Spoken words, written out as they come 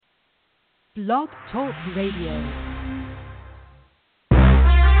Blog Talk Radio.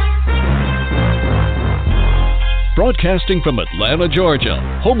 Broadcasting from Atlanta, Georgia,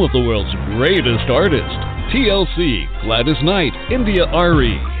 home of the world's greatest artists, TLC, Gladys Knight, India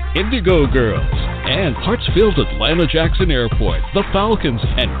Ari, Indigo Girls, and Hartsfield Atlanta Jackson Airport, the Falcons,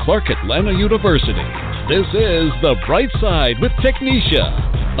 and Clark Atlanta University. This is The Bright Side with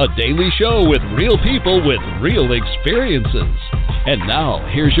Technisha, a daily show with real people with real experiences. And now,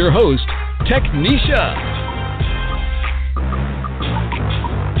 here's your host, Technisha.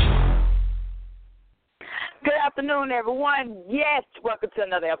 Good afternoon, everyone. Yes, welcome to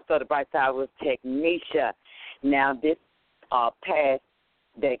another episode of Bright Side with Technisha. Now, this past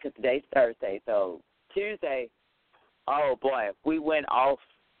day, because today's Thursday, so Tuesday, oh boy, we went off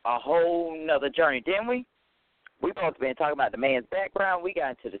a whole nother journey, didn't we? We both been talking about the man's background. We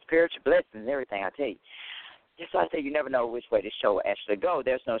got into the spiritual blessings and everything, I tell you. Just like I say, you never know which way this show will actually go.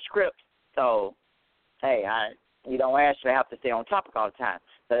 There's no script, so, hey, you don't actually have to stay on topic all the time,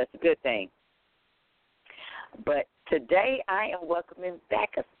 so that's a good thing. But today I am welcoming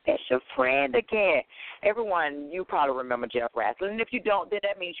back a special friend again. Everyone, you probably remember Jeff Rasley, and if you don't, then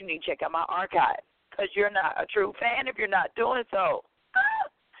that means you need to check out my archive because you're not a true fan if you're not doing so.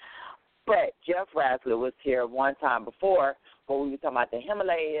 But Jeff Rasley was here one time before where we were talking about the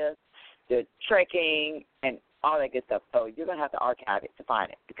Himalayas, the trekking, and all that good stuff. So you're going to have to archive it to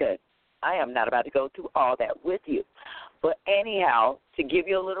find it because I am not about to go through all that with you. But anyhow, to give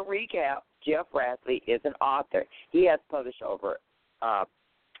you a little recap, Jeff Rasley is an author. He has published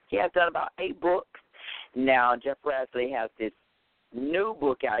he has done about 8 books. Now, Jeff Rasley has this new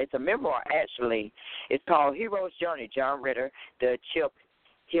book out. It's a memoir, actually. It's called Hero's Journey, John Ritter, the Chip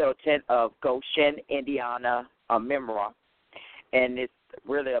Hilton of Goshen, Indiana, a memoir. And it's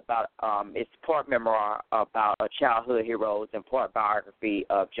really about, it's part memoir about a childhood heroes and part biography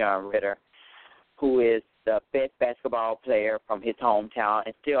of John Ritter, who is the best basketball player from his hometown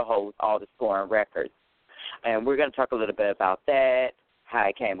and still holds all the scoring records. And we're going to talk a little bit about that, how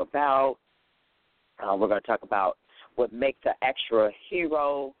it came about. We're going to talk about what makes an actual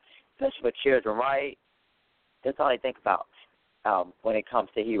hero, especially for children, right? That's all they think about when it comes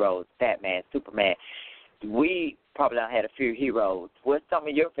to heroes, Batman, Superman. We probably done had a few heroes. What's some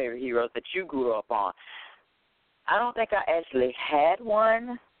of your favorite heroes that you grew up on? I don't think I actually had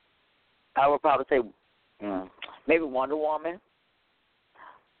one. I would probably say maybe Wonder Woman.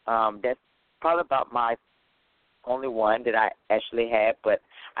 That's probably about my only one that I actually had, but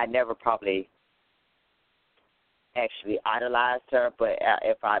I never probably actually idolized her. But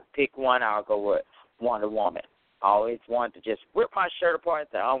if I pick one, I'll go with Wonder Woman. I always wanted to just rip my shirt apart and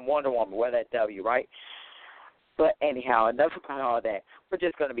say, I'm Wonder Woman, wear that W, right? But anyhow, enough about all that. We're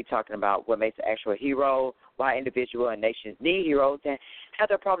just going to be talking about what makes an actual hero, why individual and nations need heroes, and how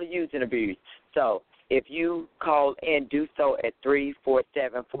they're probably used and abused. So if you call in, do so at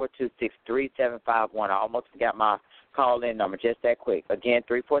 347-426-3751. I almost forgot my call-in number just that quick. Again,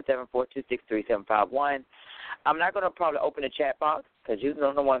 347-426-3751. I'm not going to probably open the chat box because you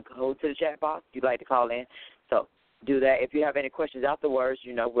don't want to go to the chat box. You'd like to call in. So do that. If you have any questions afterwards,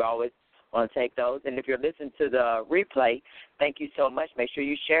 you know we always want to take those. And if you're listening to the replay, thank you so much. Make sure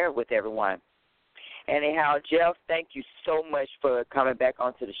you share it with everyone. Anyhow, Jeff, thank you so much for coming back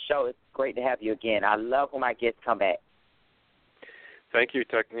onto the show. It's great to have you again. I love when my guests come back. Thank you,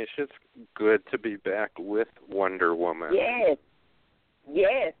 Technisha. It's good to be back with Wonder Woman. Yes.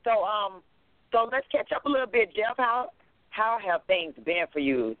 Yes. So let's catch up a little bit, Jeff. How have things been for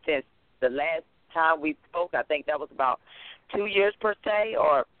you since the last time we spoke? I think that was about 2 years per se,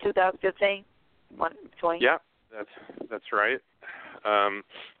 or 2015, one between. Yeah, that's right.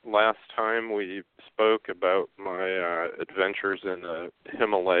 Last time we spoke about my adventures in the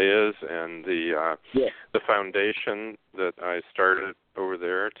Himalayas and the foundation that I started over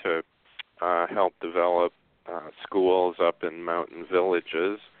there to help develop schools up in mountain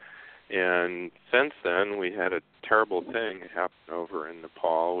villages. And since then, we had a terrible thing happen over in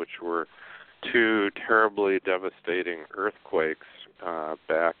Nepal, which were 2 terribly devastating earthquakes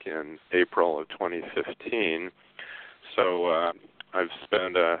back in April of 2015. So I've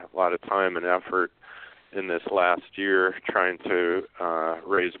spent a lot of time and effort in this last year trying to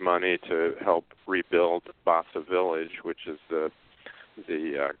raise money to help rebuild Bassa Village, which is the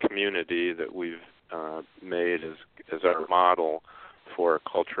community that we've made as our model for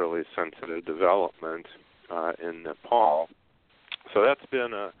culturally sensitive development in Nepal. So that's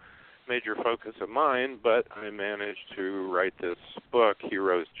been a major focus of mine, but I managed to write this book,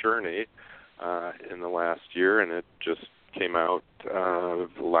 Hero's Journey, in the last year, and it just came out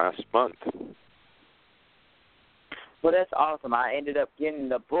last month. Well, that's awesome. I ended up getting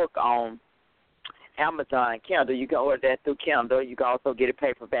the book on Amazon Kindle. You can order that through Kindle. You can also get a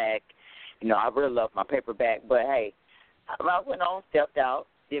paperback. You know, I really love my paperback. But, hey, I went on, stepped out,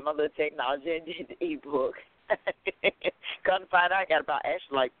 did my little technology, and did the e-book. Come to find out, I got about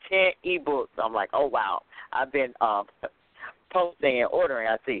actually like 10 e-books. I'm like, oh, wow. I've been posting and ordering,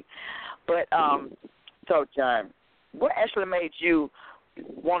 I see. But, so, John, what actually made you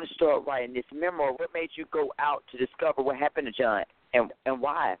want to start writing this memoir? What made you go out to discover what happened to John, and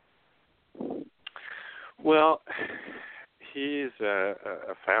why? Well, he's a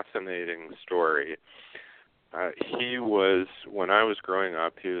fascinating story. He was, when I was growing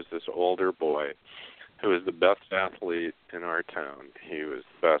up, he was this older boy who was the best athlete in our town. He was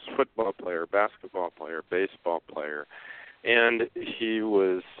the best football player, basketball player, baseball player, and he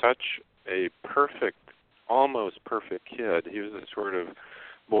was such a perfect, almost perfect kid. He was the sort of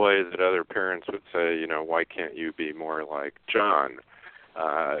boy that other parents would say, you know, why can't you be more like John?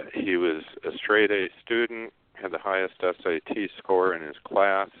 He was a straight-A student, had the highest SAT score in his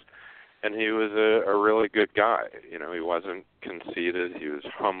class, and he was a really good guy. You know, he wasn't conceited. He was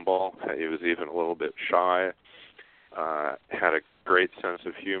humble. He was even a little bit shy. Had a great sense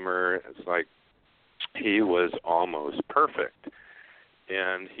of humor. It's like he was almost perfect.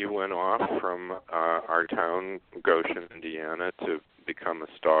 And he went off from our town, Goshen, Indiana, to become a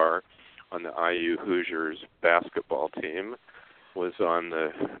star on the IU Hoosiers basketball team. Was on the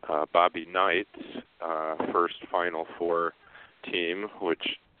Bobby Knight's first Final Four team,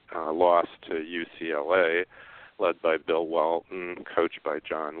 which lost to UCLA, led by Bill Walton, coached by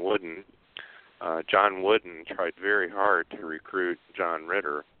John Wooden. John Wooden tried very hard to recruit John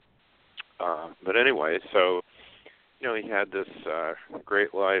Ritter. But anyway, so, you know, he had this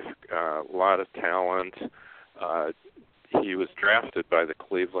great life, a lot of talent. He was drafted by the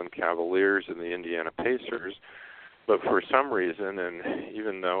Cleveland Cavaliers and the Indiana Pacers, but for some reason, and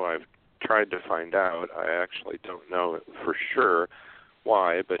even though I've tried to find out, I actually don't know for sure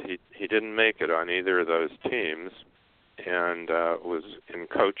why, but he didn't make it on either of those teams, and was in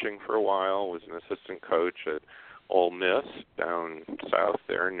coaching for a while, was an assistant coach at Ole Miss down south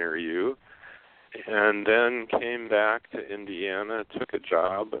there near you, and then came back to Indiana, took a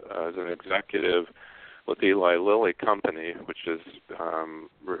job as an executive with Eli Lilly Company, which is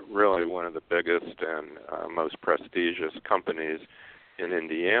really one of the biggest and most prestigious companies in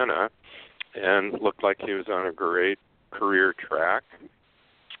Indiana, and looked like he was on a great career track.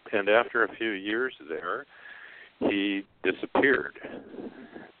 And after a few years there, he disappeared.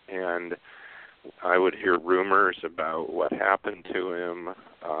 And I would hear rumors about what happened to him.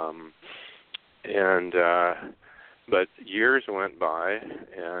 But years went by,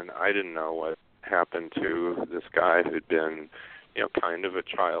 and I didn't know what happened to this guy who'd been, you know, kind of a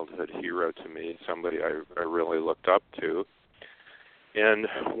childhood hero to me, somebody I really looked up to. And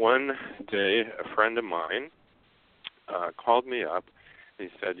one day, a friend of mine called me up, and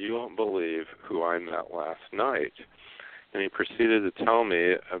he said, "You won't believe who I met last night." And he proceeded to tell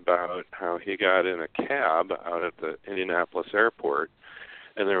me about how he got in a cab out at the Indianapolis airport,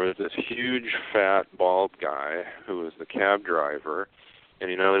 and there was this huge, fat, bald guy who was the cab driver, and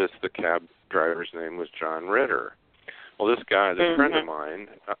he noticed the cab driver's name was John Ritter. Well, this guy, this friend of mine,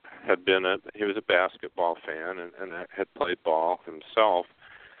 he was a basketball fan and had played ball himself.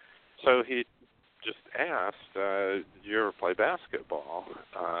 So he just asked, "Did you ever play basketball?"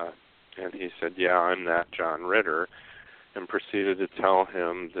 And he said, "Yeah, I'm that John Ritter," and proceeded to tell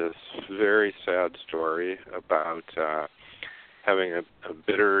him this very sad story about having a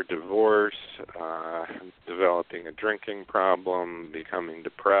bitter divorce, developing a drinking problem, becoming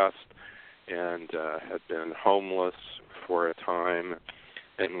depressed, and had been homeless for a time,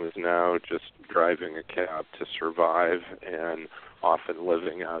 and was now just driving a cab to survive and often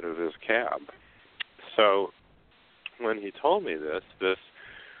living out of his cab. So when he told me this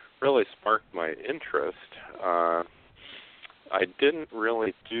really sparked my interest. I didn't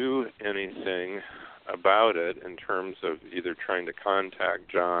really do anything about it in terms of either trying to contact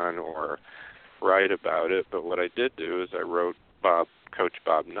John or write about it, but what I did do is I wrote Coach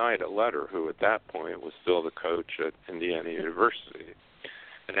Bob Knight a letter, who at that point was still the coach at Indiana University,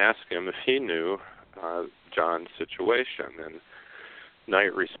 and asked him if he knew John's situation. And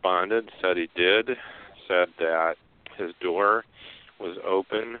Knight responded, said he did, said that his door was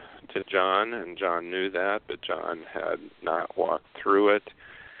open to John, and John knew that, but John had not walked through it.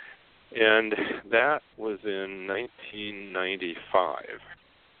 And that was in 1995.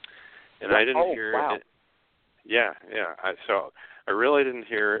 And I didn't hear it. Yeah. So I really didn't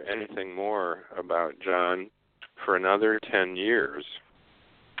hear anything more about John for another 10 years.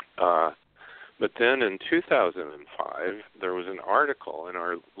 But then in 2005, there was an article in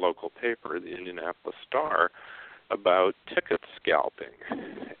our local paper, the Indianapolis Star, about ticket scalping.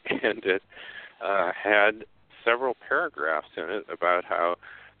 And it had several paragraphs in it about how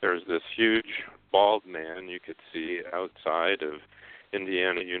there's this huge bald man you could see outside of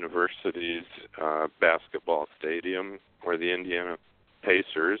Indiana University's basketball stadium, where the Indiana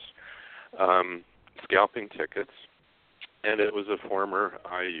Pacers scalping tickets. And it was a former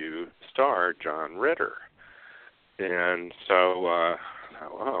IU star, John Ritter. And so,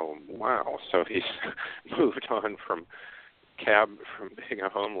 oh, wow. So he's moved on from being a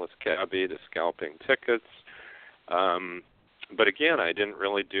homeless cabbie to scalping tickets. But again, I didn't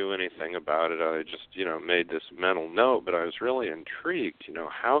really do anything about it. I just, made this mental note, but I was really intrigued,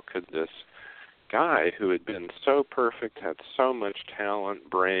 how could this guy who had been so perfect, had so much talent,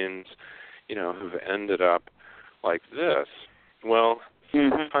 brains, who've ended up like this? Well,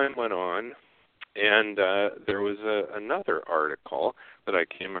 time went on, and there was another article that I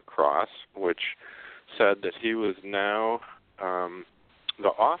came across which said that he was now the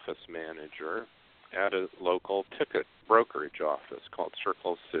office manager at a local ticket brokerage office called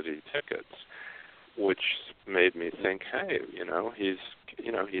Circle City Tickets, which made me think, hey,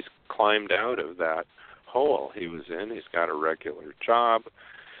 he's climbed out of that hole he was in. He's got a regular job.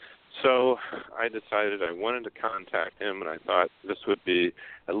 So I decided I wanted to contact him, and I thought this would be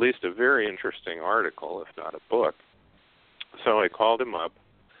at least a very interesting article, if not a book. So I called him up,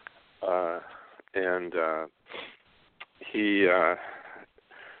 and he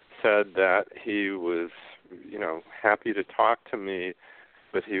said that he was, happy to talk to me,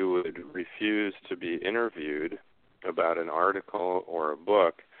 but he would refuse to be interviewed about an article or a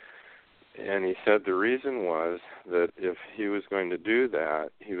book. And he said the reason was that if he was going to do that,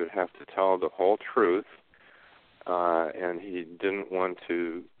 he would have to tell the whole truth, and he didn't want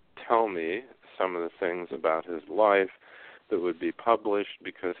to tell me some of the things about his life that would be published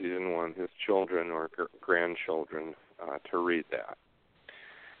because he didn't want his children or grandchildren to read that.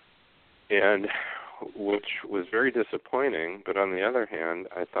 And which was very disappointing, but on the other hand,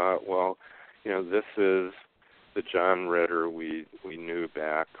 I thought, well, this is the John Ritter we knew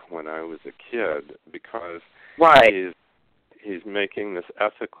back when I was a kid, because he's making this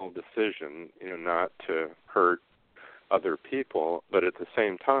ethical decision, not to hurt other people, but at the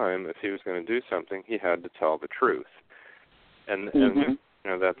same time, if he was going to do something, he had to tell the truth, and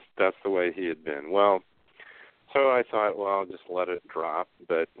that's the way he had been. Well, so I thought, well, I'll just let it drop,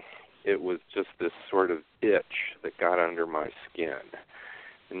 but it was just this sort of itch that got under my skin,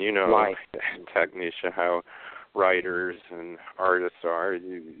 and Technisha, how writers and artists are.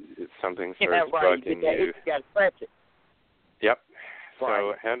 Something starts bugging you. You got to scratch it. Yep. Right.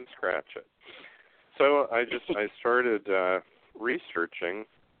 So I had to scratch it. So I started researching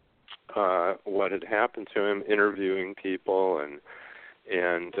what had happened to him, interviewing people,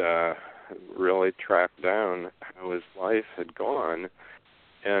 and really tracked down how his life had gone.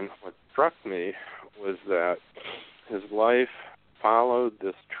 And what struck me was that his life followed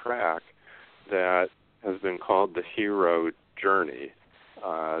this track that has been called the hero journey,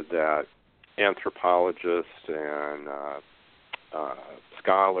 that anthropologists and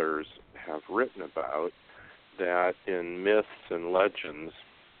scholars have written about, that in myths and legends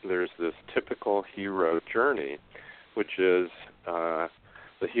there's this typical hero journey, which is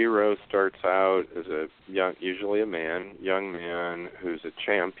the hero starts out as usually a young man who's a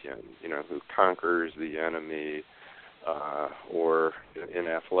champion, who conquers the enemy, or in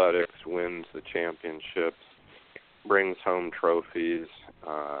athletics wins the championships, brings home trophies,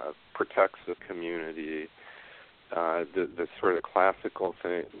 protects the community, the sort of classical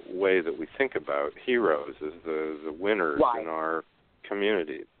way that we think about heroes is the winners in our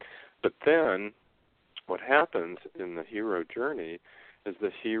community. But then what happens in the hero journey is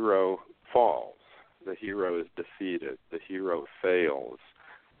the hero falls. The hero is defeated. The hero fails.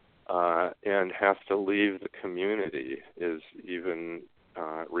 And has to leave the community, is even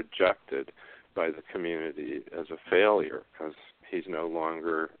rejected by the community as a failure because he's no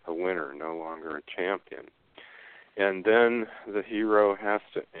longer a winner, no longer a champion. And then the hero has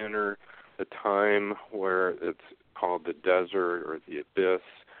to enter the time where it's called the desert or the abyss,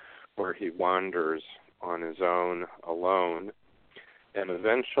 where he wanders on his own, alone. And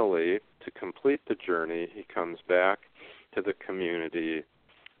eventually, to complete the journey, he comes back to the community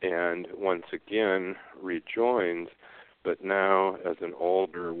and once again rejoins, but now as an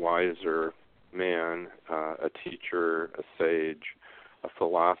older, wiser man, a teacher, a sage, a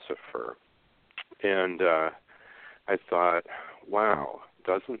philosopher. And I thought, wow,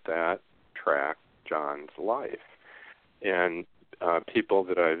 doesn't that track John's life? And people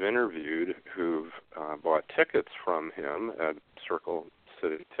that I've interviewed who've bought tickets from him at Circle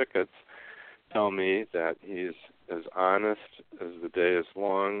City Tickets tell me that he's as honest as the day is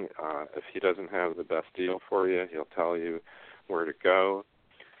long. If he doesn't have the best deal for you, he'll tell you where to go,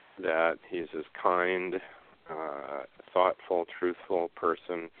 that he's as kind, thoughtful, truthful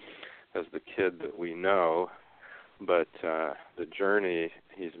person as the kid that we know, but the journey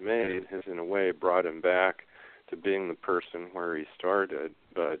he's made has in a way brought him back to being the person where he started,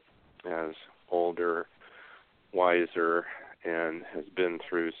 but as older, wiser, and has been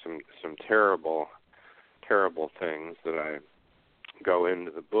through some terrible things that I go into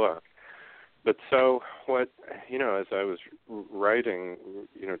the book. But so what, as I was writing,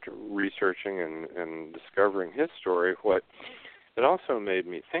 researching and discovering his story, what it also made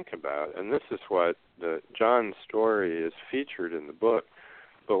me think about, and this is what John's story is featured in the book,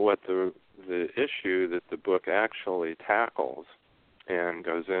 but what the issue that the book actually tackles and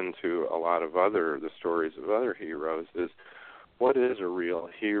goes into a lot of the stories of other heroes is, what is a real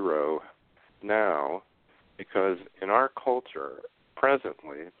hero now? Because in our culture,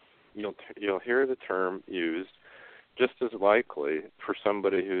 presently, you'll hear the term used just as likely for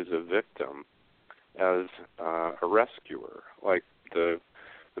somebody who's a victim as a rescuer, like the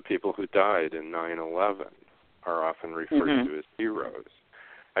people who died in 9/11 are often referred to as heroes.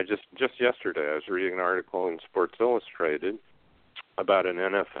 I just yesterday I was reading an article in Sports Illustrated about an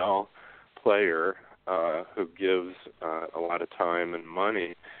NFL player who gives a lot of time and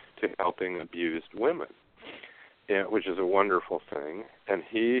money to helping abused women, which is a wonderful thing. And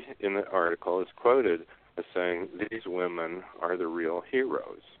he, in the article, is quoted as saying, these women are the real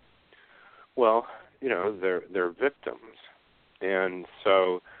heroes. Well, they're victims. And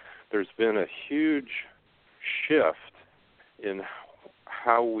so there's been a huge shift in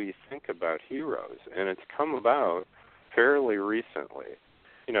how we think about heroes, and it's come about fairly recently.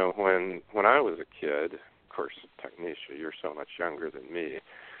 When I was a kid, of course, Technisha, you're so much younger than me,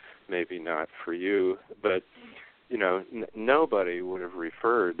 maybe not for you, but, nobody would have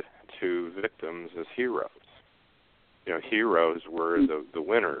referred to victims as heroes. Heroes were the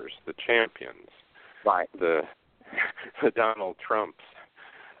winners, the champions, right? The Donald Trumps,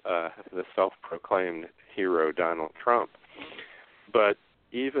 the self-proclaimed hero Donald Trump. But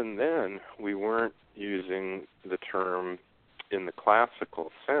even then, we weren't using the term in the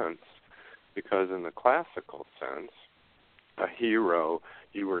classical sense, because in the classical sense, a hero,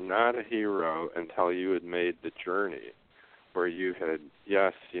 you were not a hero until you had made the journey, where you had,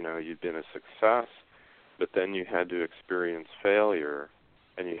 you'd been a success, but then you had to experience failure,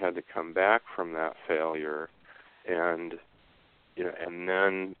 and you had to come back from that failure and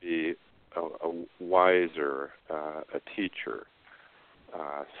then be a wiser, a teacher,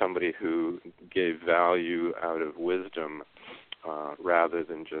 somebody who gave value out of wisdom rather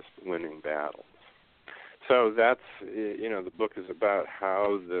than just winning battles. So that's, the book is about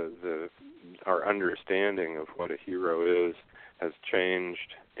how our understanding of what a hero is has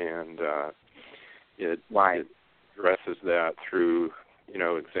changed, and it addresses that through,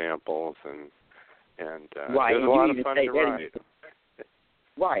 examples and there's a lot of fun to write.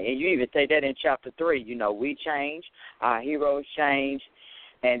 Right, and you even say that in chapter 3. We change, our heroes change,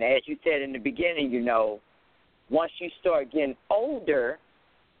 and as you said in the beginning, once you start getting older,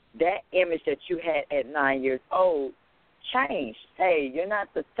 that image that you had at 9 years old changed. Hey, you're not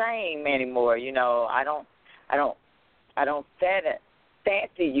the same anymore. I don't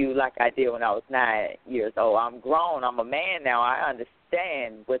fancy you like I did when I was 9 years old. I'm grown. I'm a man now. I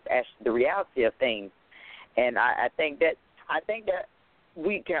understand what's actually the reality of things, and I think that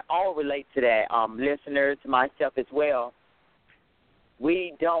we can all relate to that. Listeners, myself as well.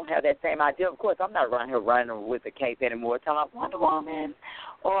 We don't have that same idea. Of course, I'm not around here running with a cape anymore, talking about Wonder Woman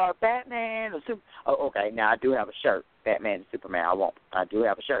or Batman or Super. Oh, okay, now I do have a shirt, Batman and Superman. I do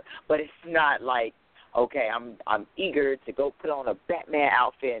have a shirt, but it's not like, okay, I'm eager to go put on a Batman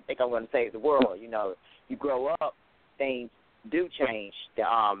outfit and think I'm going to save the world. You grow up, things do change.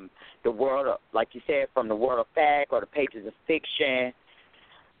 The world, like you said, from the world of fact or the pages of fiction.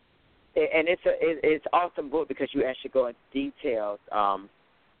 And it's an awesome book because you actually go into details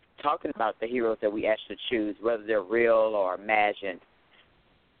talking about the heroes that we actually choose, whether they're real or imagined.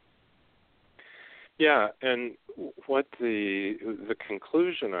 Yeah, and what the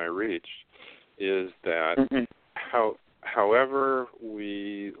conclusion I reached is that however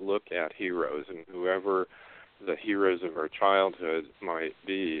we look at heroes and whoever the heroes of our childhood might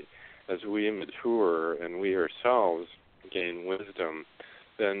be, as we mature and we ourselves gain wisdom,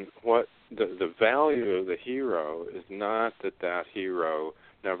 then what the value of the hero is not that hero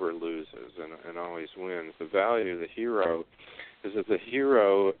never loses and always wins. The value of the hero is that the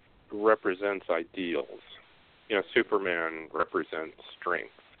hero represents ideals. Superman represents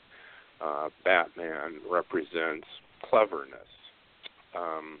strength. Batman represents cleverness.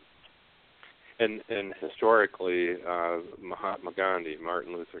 And historically, Mahatma Gandhi,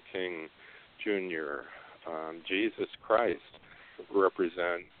 Martin Luther King Jr., Jesus Christ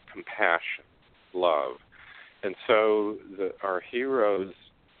represent compassion, love. And so our heroes,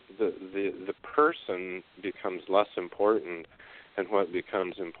 the person becomes less important, and what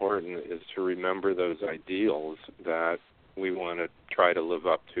becomes important is to remember those ideals that we want to try to live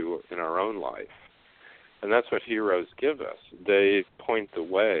up to in our own life. And that's what heroes give us. They point the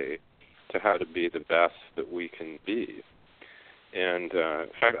way to how to be the best that we can be. And in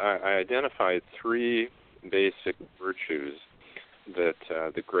fact, I identified 3 basic virtues that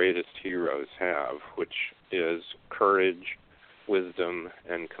the greatest heroes have, which is courage, wisdom,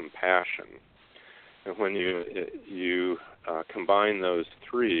 and compassion. And when you combine those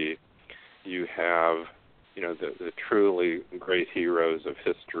 3, you have the truly great heroes of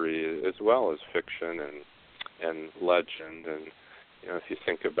history, as well as fiction and legend. And if you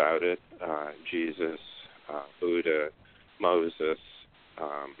think about it, Jesus, Buddha, Moses,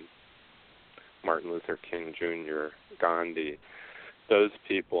 Martin Luther King Jr., Gandhi, those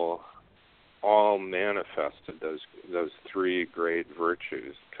people all manifested those 3 great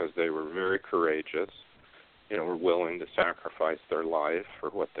virtues because they were very courageous, were willing to sacrifice their life for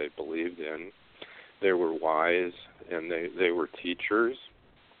what they believed in. They were wise, and they were teachers,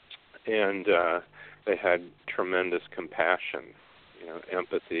 and they had tremendous compassion,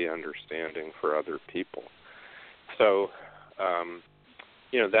 empathy, understanding for other people. So,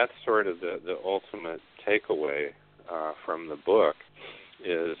 that's sort of the ultimate takeaway from the book,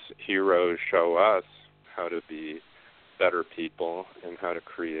 is heroes show us how to be better people and how to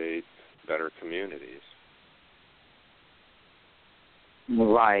create better communities.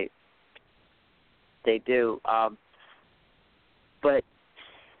 Right. They do. But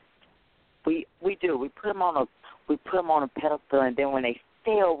we do. We put them on a pedestal, and then when they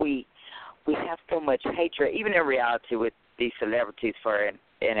fail, we have so much hatred. Even in reality, with these celebrities, for an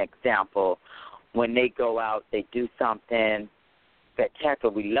example, when they go out, they do something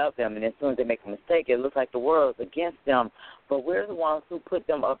spectacular. We love them, and as soon as they make a mistake, it looks like the world's against them. But we're the ones who put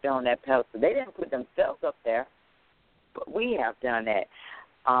them up there on that pedestal. They didn't put themselves up there, but we have done that.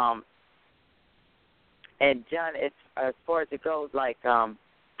 And John, as far as it goes,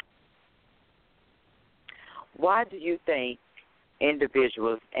 why do you think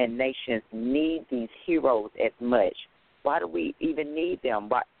individuals and nations need these heroes as much? Why do we even need them?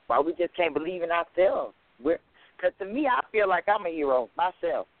 Why we just can't believe in ourselves? Because to me, I feel like I'm a hero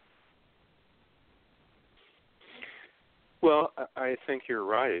myself. Well, I think you're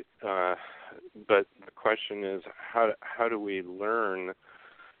right. But the question is, how do we learn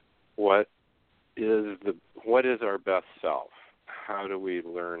what is our best self? How do we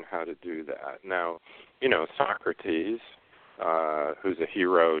learn how to do that? Now, Socrates, who's a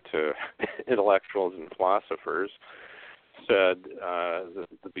hero to intellectuals and philosophers, said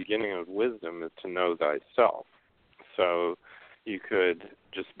the beginning of wisdom is to know thyself. So you could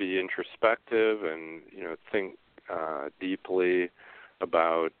just be introspective and think deeply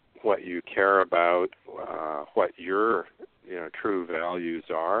about what you care about, what your true values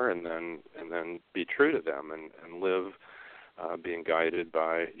are, and then be true to them and live being guided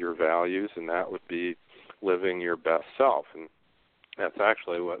by your values, and that would be living your best self. And that's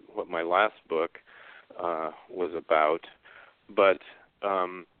actually what my last book was about. But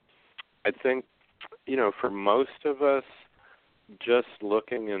I think for most of us, just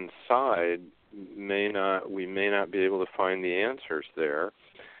looking inside we may not be able to find the answers there.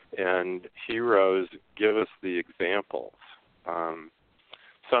 And heroes give us the examples.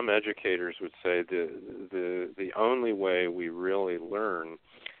 Some educators would say the only way we really learn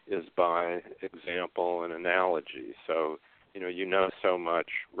is by example and analogy. So, you know so much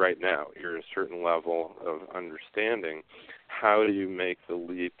right now. You're at a certain level of understanding. How do you make the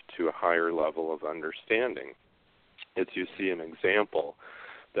leap to a higher level of understanding? It's you see an example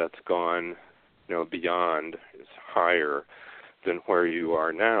that's gone, beyond, is higher than where you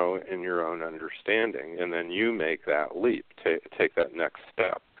are now in your own understanding, and then you make that leap, take that next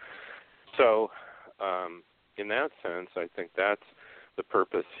step. So, in that sense, I think that's the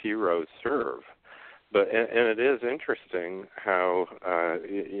purpose heroes serve. But and it is interesting how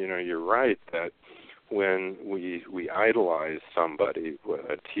you're right that when we idolize somebody,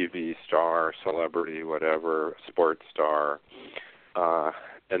 a TV star, celebrity, whatever, sports star,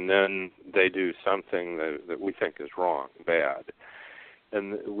 and then they do something that we think is wrong, bad,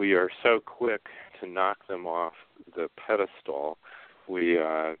 and we are so quick to knock them off the pedestal. We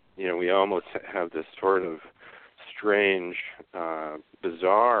we almost have this sort of strange,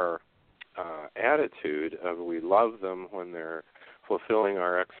 bizarre attitude of we love them when they're fulfilling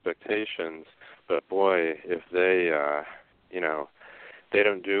our expectations, but boy, if they they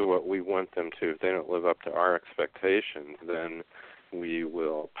don't do what we want them to, if they don't live up to our expectations, then we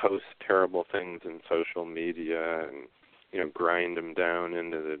will post terrible things in social media and grind them down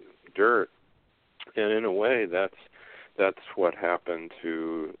into the dirt. And in a way, that's what happened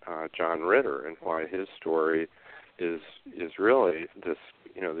to John Ritter, and why his story is really this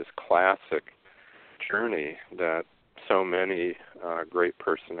this classic journey that so many great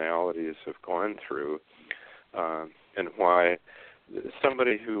personalities have gone through, and why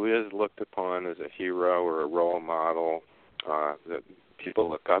somebody who is looked upon as a hero or a role model that people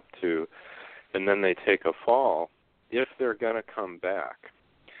look up to, and then they take a fall, if they're going to come back,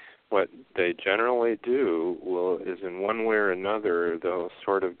 what they generally do is in one way or another, they'll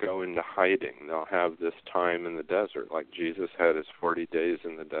sort of go into hiding. They'll have this time in the desert, like Jesus had his 40 days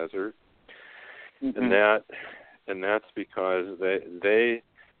in the desert. Mm-hmm. And that's because they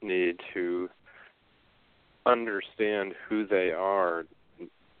need to understand who they are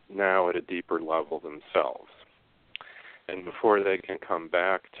now at a deeper level themselves. And before they can come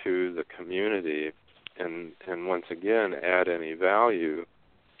back to the community and once again add any value,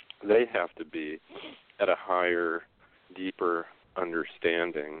 they have to be at a higher, deeper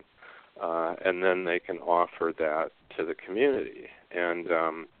understanding, and then they can offer that to the community. And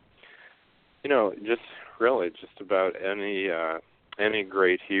just about any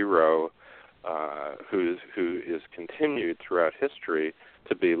great hero who is continued throughout history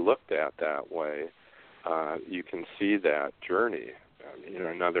to be looked at that way, you can see that journey.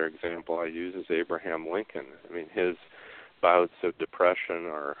 Another example I use is Abraham Lincoln. I mean, his bouts of depression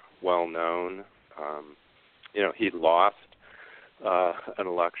are well known. He lost an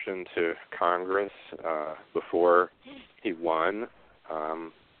election to Congress before he won.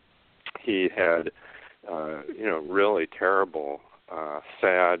 He had really terrible,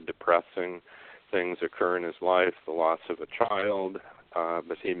 sad, depressing things occur in his life, the loss of a child,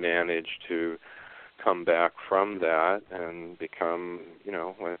 but he managed to come back from that and become,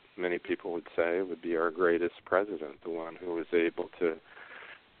 what many people would say would be our greatest president, the one who was able to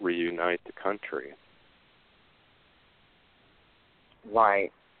reunite the country.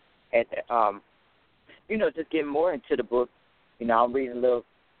 Right. And, just getting more into the book, I read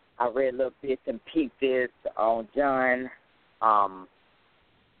little bits and pieces on John,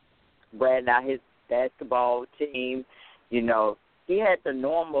 ratting out his basketball team. He had a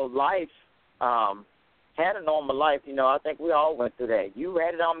normal life. I think we all went through that. You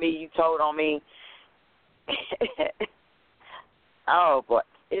read it on me. You told on me. Oh, boy.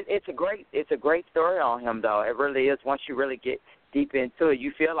 It's a great story on him, though. It really is. Once you really get deep into it,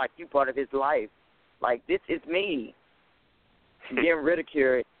 you feel like you're part of his life. Like, this is me. Getting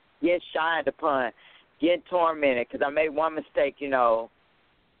ridiculed, getting shined upon, getting tormented because I made one mistake, Yeah.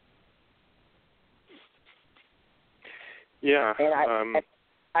 And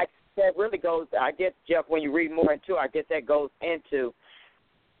I that really goes, I guess, Jeff, when you read more into it, I guess that goes into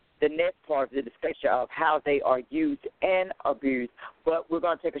the next part of the discussion of how they are used and abused. But we're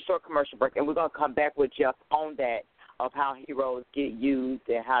going to take a short commercial break, and we're going to come back with Jeff on that, of how heroes get used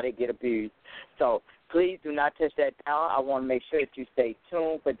and how they get abused. So please do not touch that dial. I want to make sure that you stay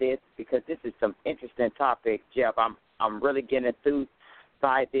tuned for this because this is some interesting topic, Jeff. I'm really getting enthused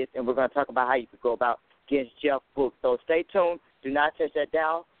by this, and we're going to talk about how you can go about getting Jeff's book. So stay tuned. Do not touch that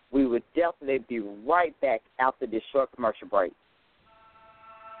dial. We will definitely be right back after this short commercial break.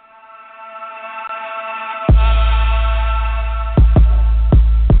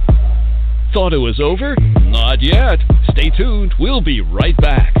 Thought it was over? Not yet. Stay tuned. We'll be right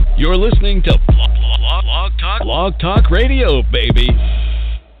back. You're listening to Blog Talk Radio, baby.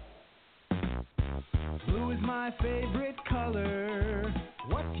 Blue is my favorite color.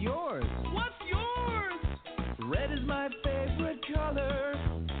 What's yours? What's yours? Red is my favorite color.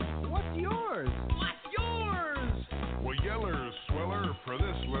 What's yours? What's yours? Well, yeller's sweller for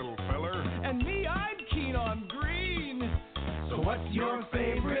this little feller. And me, I'm keen on green. So what's your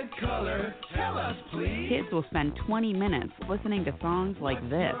favorite color? Tell us, please. Kids will spend 20 minutes listening to songs like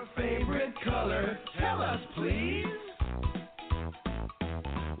this. What's your favorite color? Tell us, please.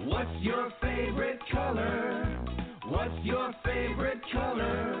 What's your favorite color? What's your favorite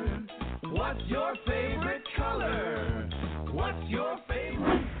color? What's your favorite color? What's your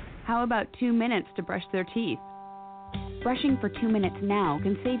favorite? How about 2 minutes to brush their teeth? Brushing for 2 minutes now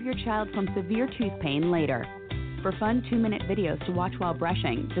can save your child from severe tooth pain later. For fun 2-minute videos to watch while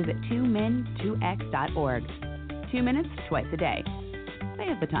brushing, visit 2min2x.org. 2 minutes twice a day.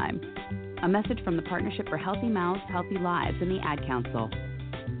 Save the time. A message from the Partnership for Healthy Mouths, Healthy Lives and the Ad Council.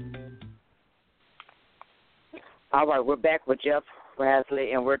 All right, we're back with Jeff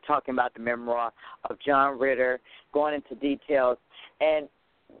Rasley, and we're talking about the memoir of John Ritter, going into details. And,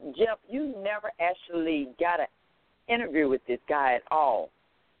 Jeff, you never actually got an interview with this guy at all.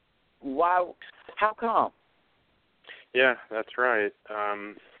 Why? How come? Yeah, that's right.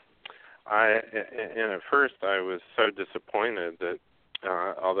 And at first I was so disappointed that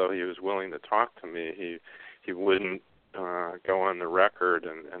although he was willing to talk to me, he wouldn't go on the record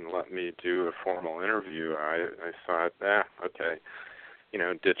and let me do a formal interview. I thought, okay,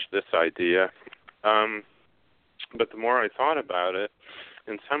 ditch this idea. But the more I thought about it,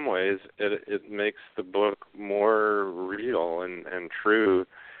 in some ways it makes the book more real and true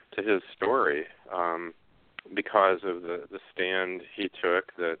to his story, because of the stand he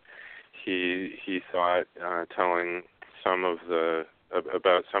took, that he thought telling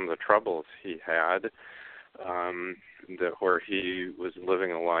about some of the troubles he had, that where he was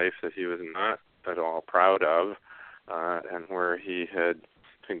living a life that he was not at all proud of, and where he had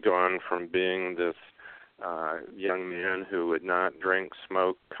gone from being this young man who would not drink,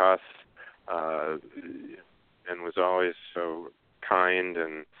 smoke, cuss, and was always so kind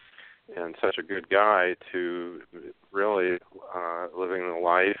and such a good guy, to really living the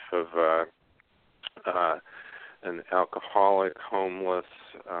life of an alcoholic, homeless,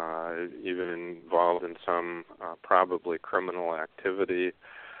 even involved in some probably criminal activity.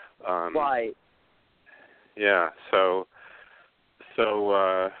 Right. Yeah. So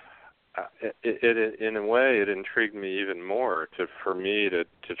it in a way it intrigued me even more for me to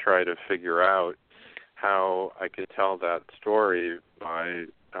try to figure out how I could tell that story by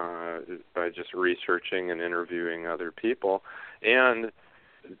just researching and interviewing other people, and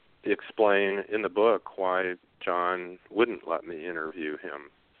explain in the book why John wouldn't let me interview him.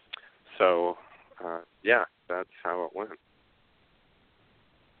 So, that's how it went.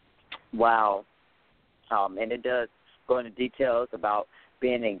 Wow. And it does go into details about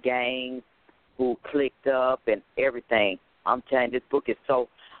being in gangs, who clicked up, and everything. I'm telling you, this book is so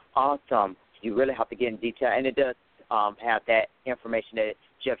awesome. You really have to get in detail, and it does have that information that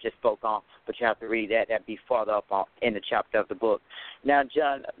Jeff just spoke on, but you have to read that. That'd be farther up in the chapter of the book. Now,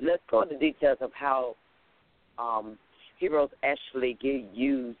 John, let's go into details of how heroes actually get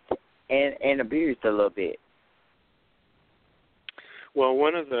used and abused a little bit. Well,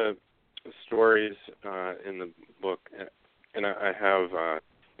 one of the stories in the book, and I have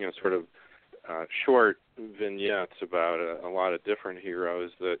sort of short vignettes about a lot of different heroes,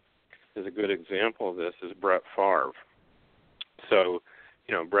 that is a good example of this, is Brett Favre. So,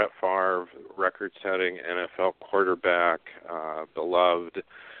 Brett Favre, record-setting NFL quarterback, beloved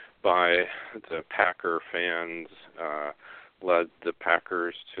by the Packer fans, led the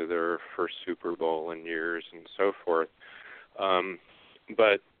Packers to their first Super Bowl in years and so forth.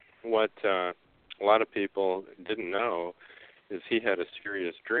 But what a lot of people didn't know is he had a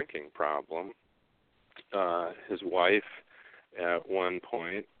serious drinking problem. His wife, at one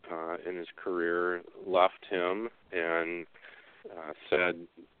point in his career, left him and said,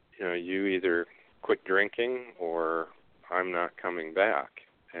 you either quit drinking or I'm not coming back.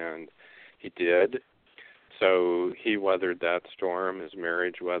 And he did. So he weathered that storm. His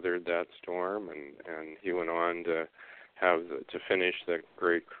marriage weathered that storm, and he went on to finish that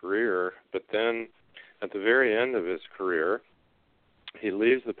great career. But then, at the very end of his career, he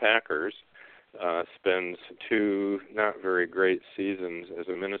leaves the Packers, spends 2 not very great seasons as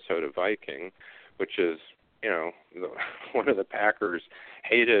a Minnesota Viking, which is, one of the Packers'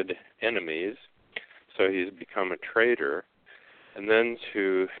 hated enemies. So he's become a traitor. And then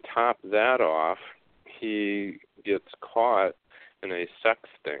to top that off, he gets caught in a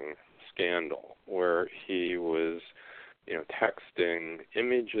sexting scandal where he was, texting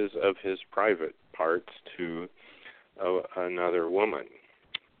images of his private parts to another woman.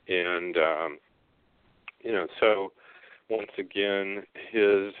 And, so once again,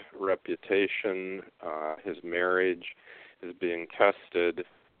 his reputation, his marriage is being tested,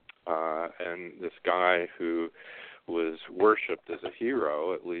 and this guy who was worshipped as a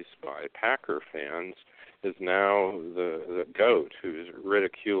hero, at least by Packer fans, is now the goat who's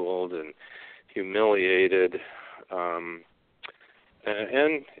ridiculed and humiliated, and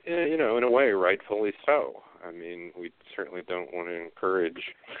in a way, rightfully so. I mean, we certainly don't want to encourage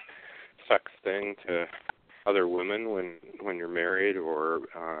sexting to other women when you're married, or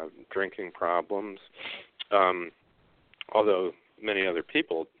drinking problems, although many other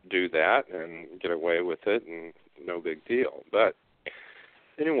people do that and get away with it and no big deal. But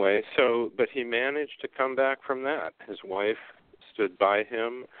anyway, but he managed to come back from that. His wife stood by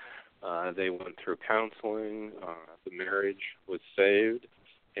him. They went through counseling. The marriage was saved,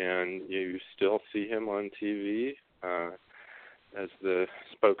 and you still see him on TV as the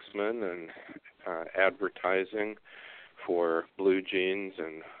spokesman and advertising for blue jeans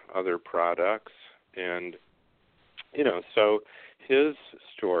and other products. And, so his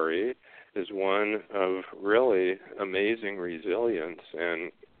story is one of really amazing resilience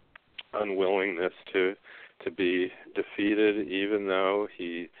and unwillingness to be defeated, even though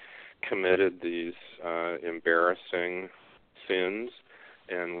he committed these embarrassing sins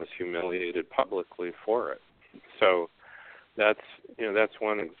and was humiliated publicly for it. So that's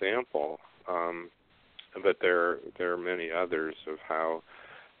one example. But there are many others of how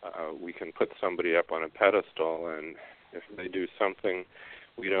we can put somebody up on a pedestal, and if they do something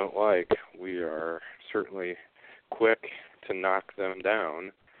we don't like, we are certainly quick to knock them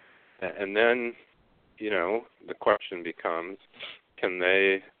down. And then, the question becomes, can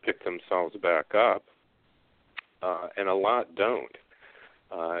they pick themselves back up? And a lot don't.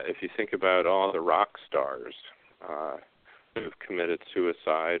 If you think about all the rock stars who've committed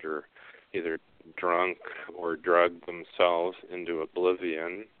suicide or either drunk or drugged themselves into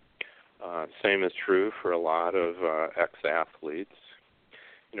oblivion, same is true for a lot of ex-athletes.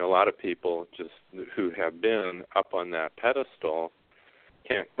 A lot of people just who have been up on that pedestal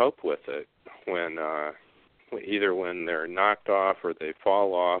can't cope with it when they're knocked off or they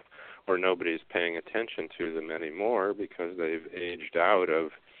fall off or nobody's paying attention to them anymore because they've aged out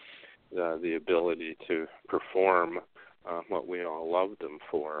of the ability to perform what we all loved them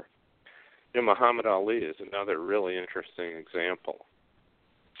for. Muhammad Ali is another really interesting example.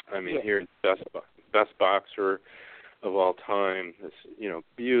 I mean, here's the best boxer of all time, this,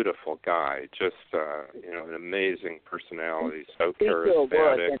 beautiful guy, just, an amazing personality, so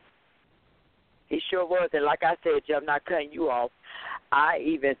charismatic. He sure was. And like I said, Jeff, I'm not cutting you off. I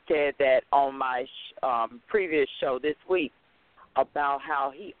even said that on my previous show this week about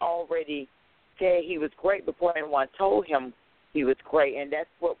how he already said he was great before anyone told him he was great. And that's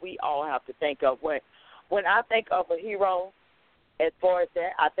what we all have to think of. When I think of a hero, as far as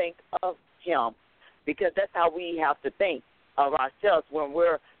that, I think of him. Because that's how we have to think of ourselves when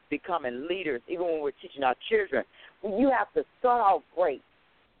we're becoming leaders, even when we're teaching our children. You have to start off great.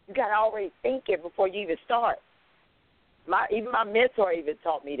 You got to already think it before you even start. Even my mentor even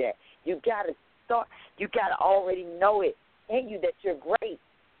taught me that. You got to start. You got to already know it in you that you're great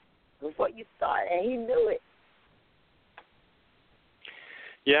before you start, and he knew it.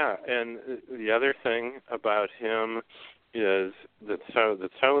 Yeah, and the other thing about him is that's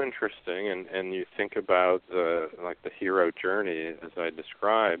so interesting, and you think about the hero journey as I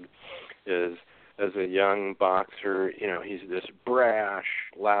described, is as a young boxer, he's this brash,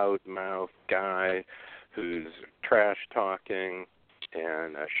 loudmouth guy who's trash talking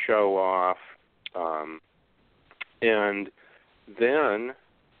and a show off, and then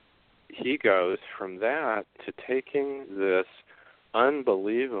he goes from that to taking this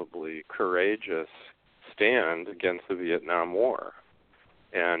unbelievably courageous stand against the Vietnam War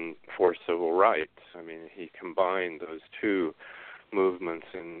and for civil rights. I mean, he combined those two movements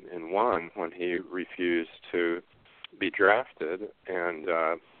in one when he refused to be drafted, and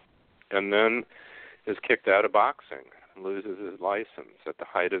then is kicked out of boxing, loses his license at the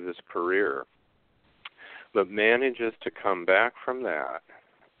height of his career, but manages to come back from that,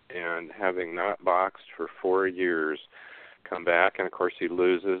 and having not boxed for 4 years, come back, and of course he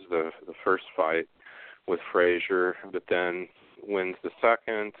loses the first fight with Frazier, but then wins the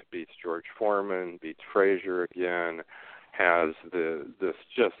second, beats George Foreman, beats Frazier again, has this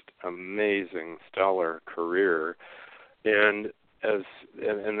just amazing, stellar career, and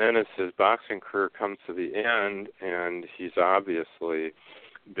then as his boxing career comes to the end, and he's obviously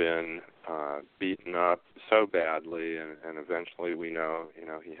been beaten up so badly, and eventually we know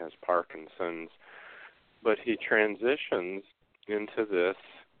he has Parkinson's, but he transitions into this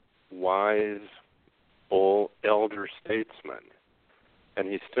wise old elder statesman, and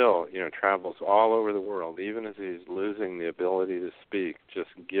he still travels all over the world, even as he's losing the ability to speak, just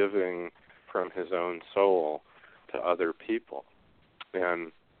giving from his own soul to other people.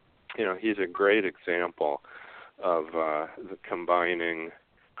 And he's a great example of the combining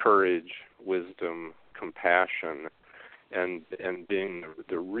courage, wisdom, compassion, and being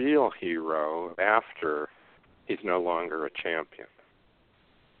the real hero after he's no longer a champion.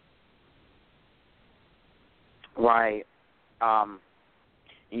 Right.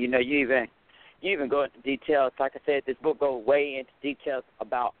 You even go into details. Like I said, this book goes way into details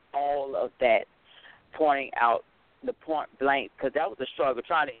about all of that, pointing out the point blank, because that was a struggle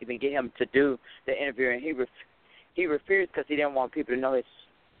trying to even get him to do the interview, and he refused because he didn't want people to know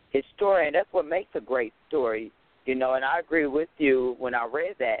his story, and that's what makes a great story, you know. And I agree with you when I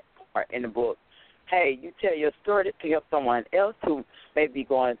read that part in the book. Hey, you tell your story to help someone else who may be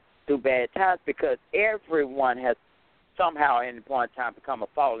going through bad times, because everyone has somehow at any point in time become a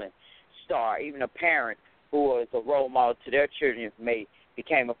fallen star. Even a parent who is a role model to their children may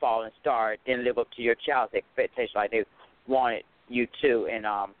became a fallen star, didn't live up to your child's expectation like they wanted you to. And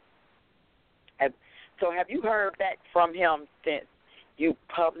so have you heard back from him since you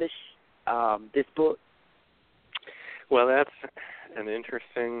published this book? Well, that's an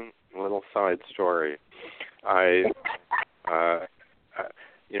interesting little side story. I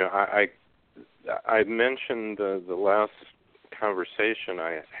mentioned the last conversation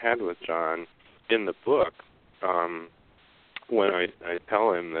I had with John in the book. When I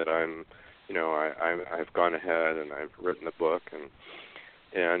tell him that I've gone ahead and I've written the book,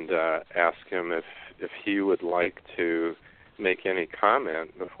 and ask him if he would like to make any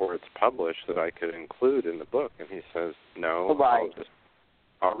comment before it's published that I could include in the book, and he says no. Right.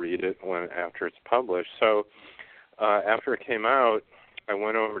 I'll read it after it's published. So after it came out, I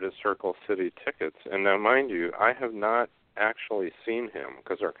went over to Circle City Tickets, and now mind you, I have not actually seen him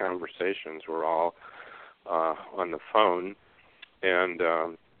because our conversations were all on the phone. And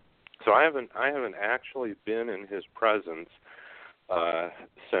so I haven't actually been in his presence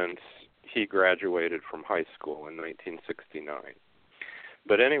since he graduated from high school in 1969.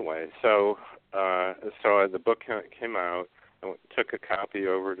 But anyway, so the book came out. I took a copy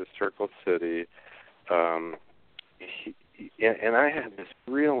over to Circle City, and I had this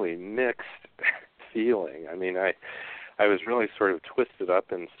really mixed feeling. I mean, I was really sort of twisted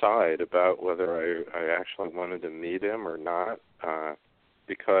up inside about whether I actually wanted to meet him or not,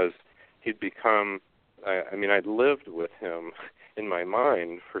 because he'd become, I'd lived with him in my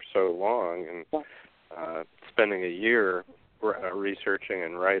mind for so long, and spending a year researching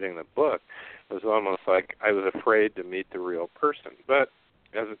and writing the book, it was almost like I was afraid to meet the real person. But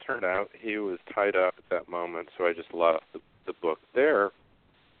as it turned out, he was tied up at that moment, so I just left the book there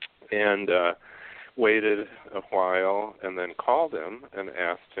and waited a while, and then called him and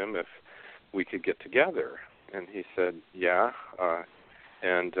asked him if we could get together. And he said, yeah,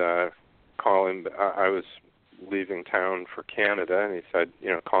 and call him. I was leaving town for Canada, and he said,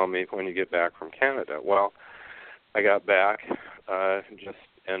 call me when you get back from Canada. Well, I got back just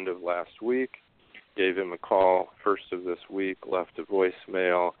end of last week, gave him a call first of this week, left a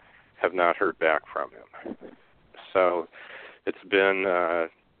voicemail, have not heard back from him. So it's been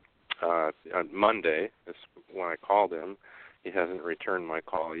on Monday is when I called him. He hasn't returned my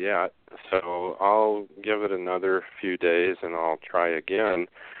call yet, so I'll give it another few days and I'll try again.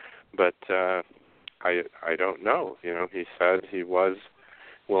 But I don't know. He said he was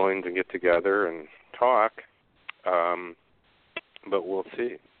willing to get together and talk, but we'll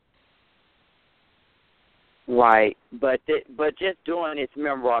see. Right, but just doing this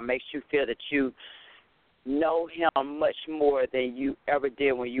memoir makes you feel that you know him much more than you ever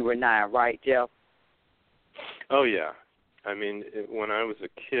did when you were 9, right, Jeff? Oh yeah. I mean, when I was a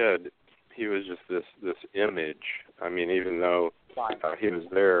kid, he was just this image. I mean, even though he was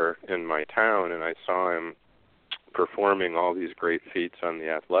there in my town, and I saw him performing all these great feats on the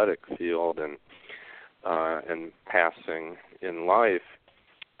athletic field and passing in life,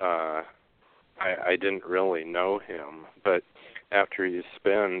 I didn't really know him. But after you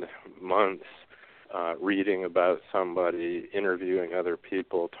spend months reading about somebody, interviewing other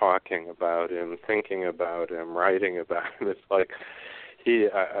people, talking about him, thinking about him, writing about him, it's like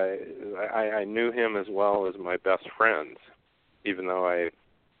I knew him as well as my best friends, even though I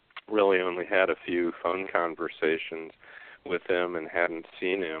really only had a few phone conversations with him and hadn't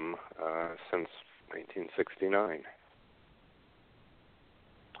seen him since 1969.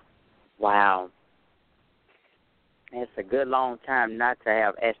 Wow. It's a good long time not to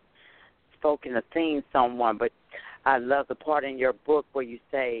have spoken or seen someone, but I love the part in your book where you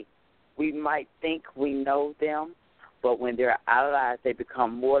say we might think we know them, but when they're out of our lives, they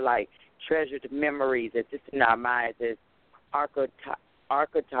become more like treasured memories that just in our minds as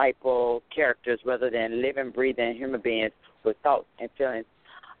archetypal characters rather than living, breathing human beings with thoughts and feelings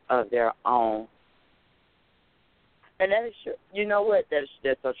of their own. And that is true. You know what?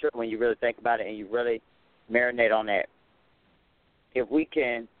 That's so true when you really think about it and you really marinate on that. If we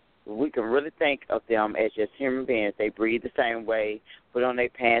can really think of them as just human beings, they breathe the same way, put on their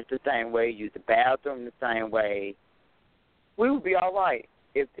pants the same way, use the bathroom the same way, we would be all right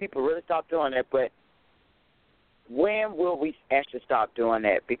if people really stopped doing that. But when will we actually stop doing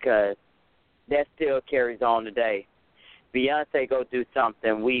that? Because that still carries on today. Beyonce go do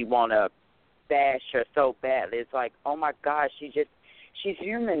something, we want to bash her so badly. It's like, oh, my God, she's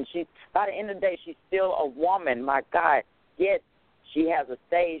human. By the end of the day, she's still a woman. My God, yes, she has a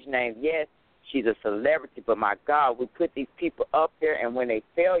stage name. Yes, she's a celebrity. But, my God, we put these people up here, and when they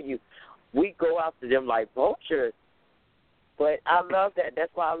fail you, we go after them like vultures. But I love that.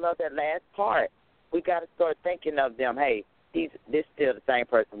 That's why I love that last part. We got to start thinking of them. Hey, this still the same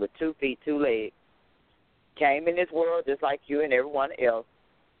person with 2 feet, 2 legs. Came in this world just like you and everyone else.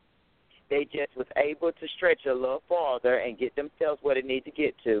 They just was able to stretch a little farther and get themselves where they need to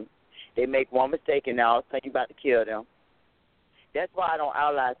get to. They make one mistake and now all of a sudden you're about to kill them. That's why I don't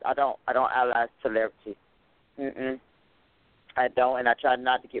idolize celebrities. I don't, and I try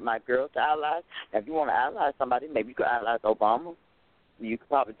not to get my girls to idolize. Now, if you want to idolize somebody, maybe you could idolize Obama. You could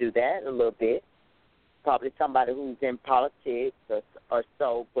probably do that a little bit. Probably somebody who's in politics or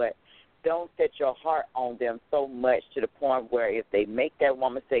so, but don't set your heart on them so much to the point where if they make that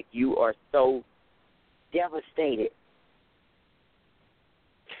one mistake, you are so devastated.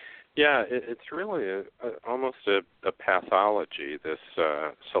 Yeah, it's really almost a pathology, this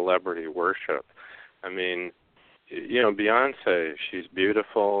celebrity worship. I mean, you know, Beyonce, she's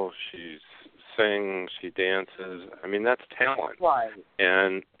beautiful, she sings, she dances. I mean, that's talent. Right.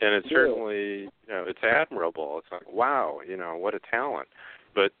 And it's certainly, you know, it's admirable. It's like, wow, you know, what a talent.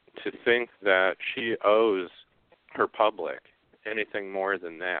 But to think that she owes her public anything more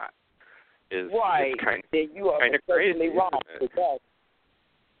than that is kind of crazy. Wrong.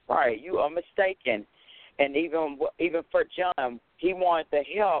 Right, you are mistaken. And even for John, he wanted the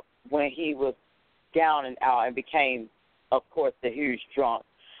help when he was down and out and became, of course, the huge drunk.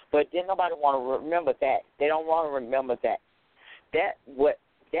 But then nobody want to remember that. They don't want to remember that. That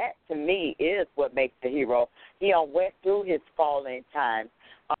to me is what makes the hero. He went through his falling times,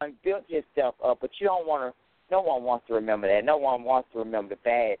 built himself up, but no one wants to remember that. No one wants to remember the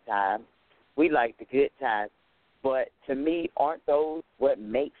bad times. We like the good times. But to me, aren't those what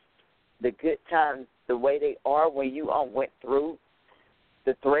makes the good times the way they are when you went through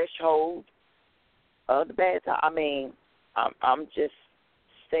the threshold of the bad time? I mean, I'm just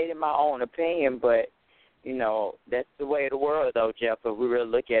stating my own opinion, but, you know, that's the way of the world, though, Jeff. If we really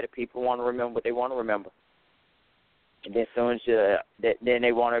look at it, people want to remember what they want to remember. And then as soon as then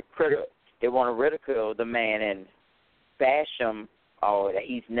they want to ridicule the man and bash him. Oh,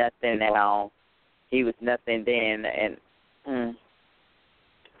 he's nothing now. He was nothing then, and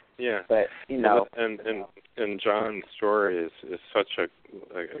yeah. But you know, and John's story is such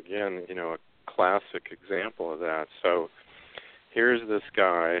again, you know, a classic example of that. So here's this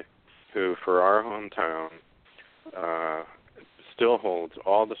guy who, for our hometown, still holds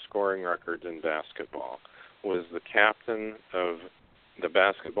all the scoring records in basketball. Was the captain of the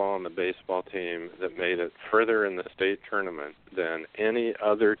basketball and the baseball team that made it further in the state tournament than any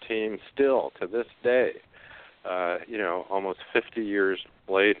other team still to this day, you know, almost 50 years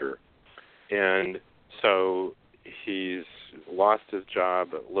later. And so he's lost his job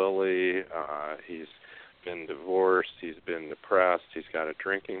at Lilly. He's been divorced. He's been depressed. He's got a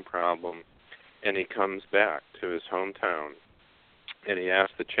drinking problem. And he comes back to his hometown, and he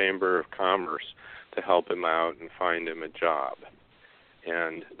asks the Chamber of Commerce to help him out and find him a job.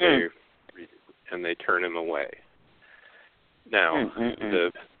 And they turn him away. Now,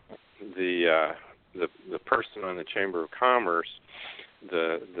 the person on the Chamber of Commerce,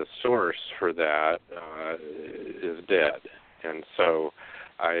 the source for that is dead, and so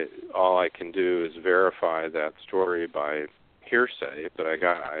all I can do is verify that story by hearsay. But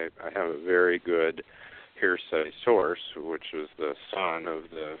I have a very good hearsay source, which was the son of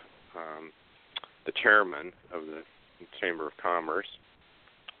the chairman of the Chamber of Commerce.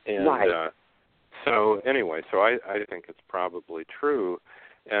 And so anyway, so I think it's probably true.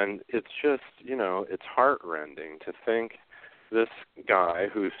 And it's just, you know, it's heartrending to think this guy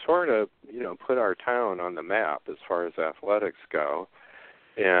who sort of, you know, put our town on the map as far as athletics go,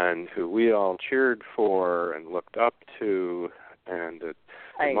 and who we all cheered for and looked up to and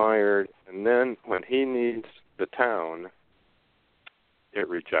admired, and then when he needs the town, it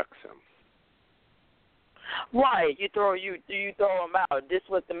rejects him. Right, you throw him out. This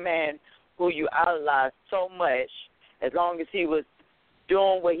was the man who you idolized so much. As long as he was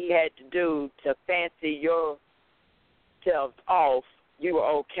doing what he had to do to fancy yourself off, you were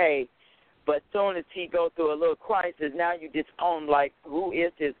okay. But as soon as he goes through a little crisis, now you disown, like, who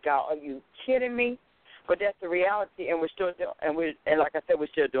is this guy? Are you kidding me? But that's the reality, and we're still doing, and like I said, we're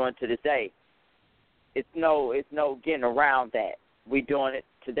still doing to this day. It's no getting around that. We're doing it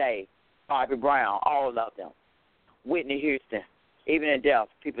today. Bobby Brown, all of them. Whitney Houston, even in death,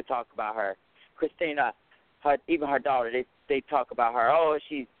 people talk about her. Christina even her daughter, they talk about her. Oh,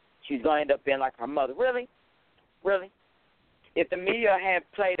 she's going to end up being like her mother. Really? If the media had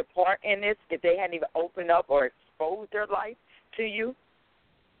played a part in this, if they hadn't even opened up or exposed their life to you,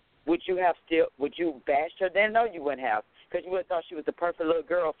 would you bash her then? No, you wouldn't have, because you would have thought she was the perfect little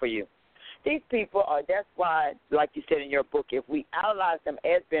girl for you. These people are, that's why, like you said in your book, if we idolize them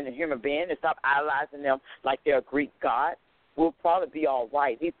as being a human being and stop idolizing them like they're a Greek god, we'll probably be all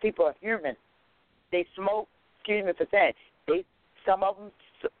right. These people are human. They smoke, excuse me for saying, some of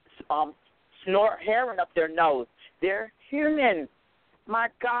them snort heroin up their nose. They're human. My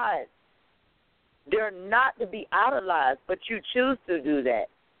God. They're not to be idolized, but you choose to do that.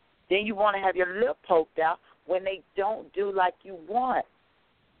 Then you want to have your lip poked out when they don't do like you want.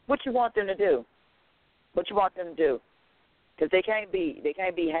 What you want them to do? Because they can't be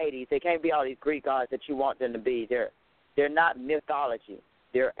Hades. They can't be all these Greek gods that you want them to be. They're not mythology.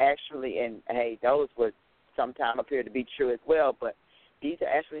 They're actually, and hey, those would sometimes appear to be true as well, but these are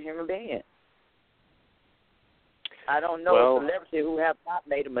actually human beings. I don't know a celebrity who have not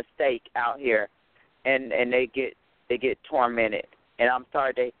made a mistake out here, and they get tormented. And I'm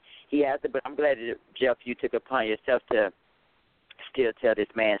sorry he has it, but I'm glad that, Jeff, you took it upon yourself to still tell this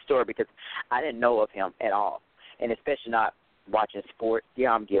man's story, because I didn't know of him at all, and especially not watching sports.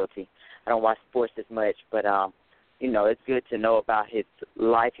 Yeah, I'm guilty. I don't watch sports as much, but it's good to know about his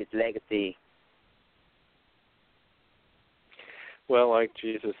life, his legacy. Well, like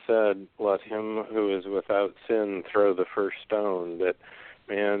Jesus said, let him who is without sin throw the first stone. But,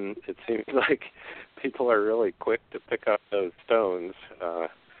 man, it seems like people are really quick to pick up those stones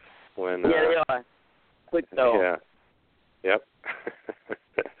when... Yeah, they are. Quick though. Yeah. Yep.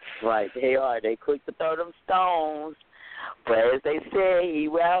 Right, they are. They quick to throw them stones. But as they say, he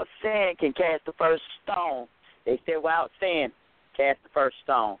without sin can cast the first stone. They say without sin, cast the first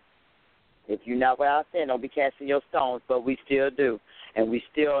stone. If you're not without sin, don't be casting your stones, but we still do. And we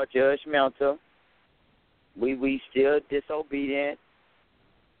still are judgmental. We still disobedient.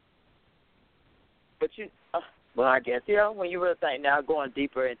 But I guess, when you really think, now going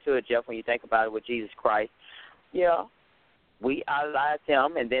deeper into it, Jeff, when you think about it with Jesus Christ, we idolize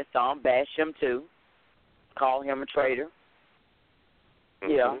him, and then some bash him too, call him a traitor.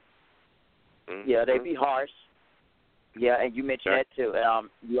 Yeah. Mm-hmm. Yeah, they be harsh. Yeah, and you mentioned that too.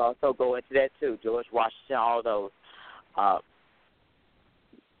 You also go into that too, George Washington, all those.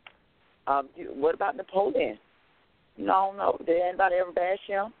 What about Napoleon? No. Did anybody ever bash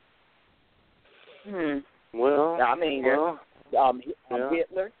him? Well,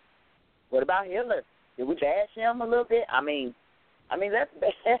 Hitler. What about Hitler? Did we bash him a little bit? I mean that's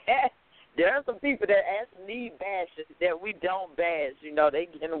bad. There are some people that actually need bashes that we don't bash. They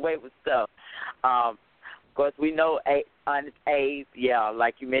get away with stuff. Of course, we know Honest Abe,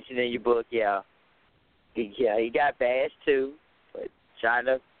 like you mentioned in your book, he got bashed too, but trying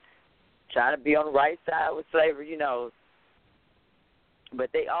to be on the right side with slavery, But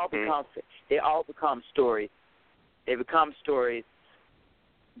they all become stories. They become stories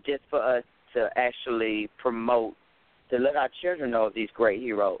just for us to actually promote, to let our children know of these great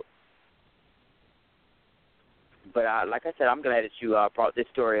heroes. But like I said, I'm glad that you brought this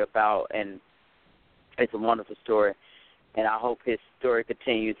story about, and it's a wonderful story, and I hope his story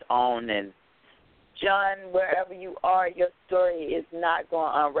continues on. And John, wherever you are, your story is not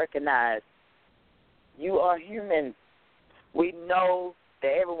going unrecognized. You are human. We know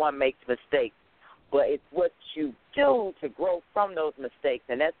that everyone makes mistakes, but it's what you do to grow from those mistakes,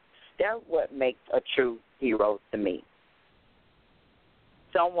 and that's what makes a true hero to me.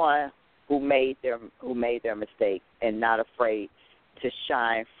 Someone who made their mistake and not afraid to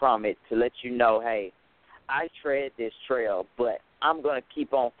shine from it, to let you know, hey, I tread this trail, but I'm going to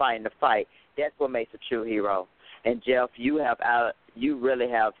keep on fighting the fight. That's what makes a true hero. And Jeff, you really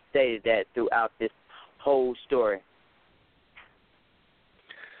have stated that throughout this whole story.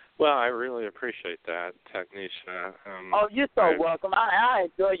 Well, I really appreciate that, Technisha. You're so welcome. I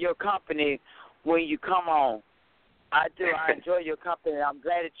enjoy your company when you come on. I do. I enjoy your company. I'm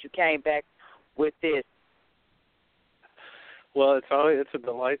glad that you came back with this. Well, it's a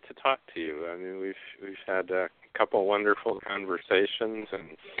delight to talk to you. I mean, we've had a couple wonderful conversations,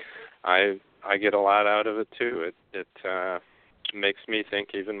 and I get a lot out of it too. It makes me think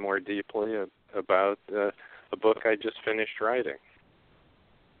even more deeply about a book I just finished writing.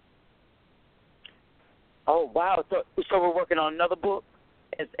 Oh wow! So we're working on another book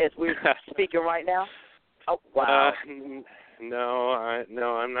as we're speaking right now. Oh wow! No,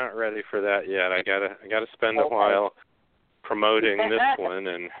 I'm not ready for that yet. I gotta spend a while promoting this one,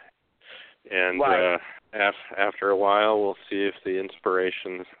 and right. After a while, we'll see if the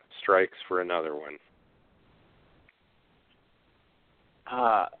inspiration strikes for another one.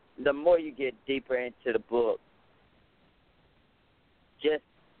 the more you get deeper into the book, just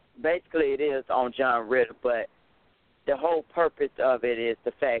basically it is on John Ritter, but the whole purpose of it is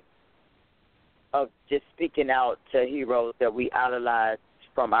the fact of just speaking out to heroes that we idolize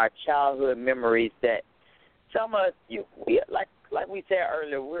from our childhood memories. That some of us, we like we said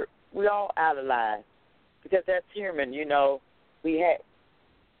earlier, we all idolize because that's human. You know, we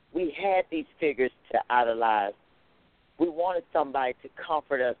had these figures to idolize. We wanted somebody to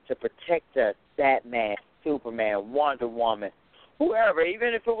comfort us, to protect us. Batman, Superman, Wonder Woman, whoever.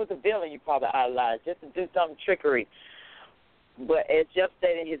 Even if it was a villain, you probably idolized just to do some trickery. But as Jeff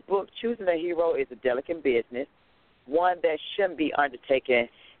said in his book, choosing a hero is a delicate business, one that shouldn't be undertaken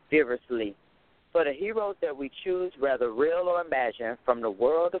vigorously. For the heroes that we choose, whether real or imagined, from the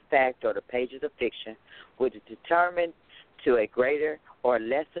world of fact or the pages of fiction, would determine to a greater or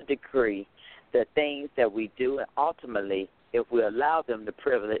lesser degree the things that we do, and ultimately, if we allow them the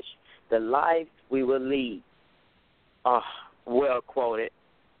privilege, the lives we will lead. Well quoted.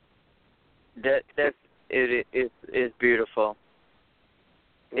 It is beautiful.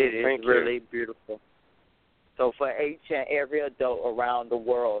 It is really beautiful. So for each and every adult around the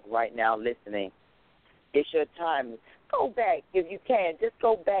world right now listening, it's your time. Go back, if you can, just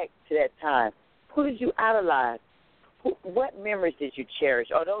go back to that time. Who did you idolize? What memories did you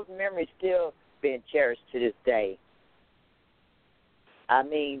cherish? Are those memories still being cherished to this day? I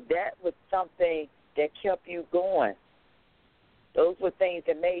mean, that was something that kept you going. Those were things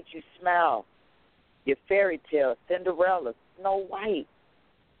that made you smile. Your fairy tales, Cinderella, Snow White.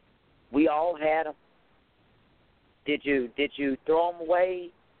 We all had them. Did you throw them away?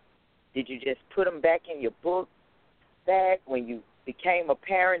 Did you just put them back in your book bag when you became a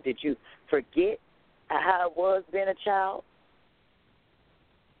parent? Did you forget how it was being a child?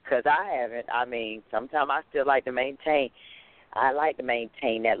 Because I haven't. I mean, sometimes I still like to maintain. I like to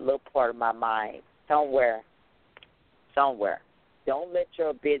maintain that little part of my mind somewhere. Don't let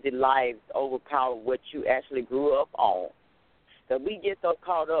your busy lives overpower what you actually grew up on. So we get so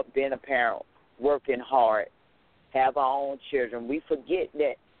caught up being a parent, working hard, have our own children. We forget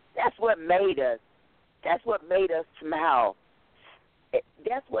that that's what made us. That's what made us smile.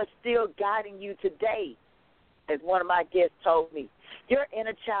 That's what's still guiding you today. As one of my guests told me, your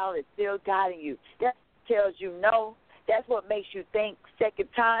inner child is still guiding you. That tells you no. That's what makes you think second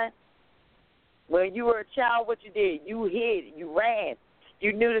time. When you were a child, what you did, you hid, you ran.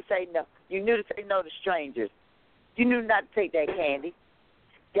 You knew to say no. You knew to say no to strangers. You knew not to take that candy.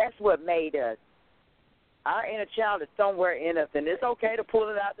 That's what made us. Our inner child is somewhere in us, and it's okay to pull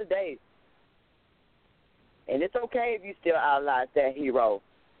it out today. And it's okay if you still idolize that hero,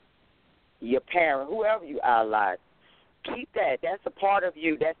 your parent, whoever you idolize. Keep that. That's a part of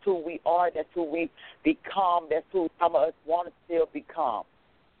you. That's who we are. That's who we become. That's who some of us want to still become.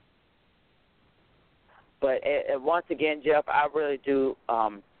 But once again, Jeff, I really do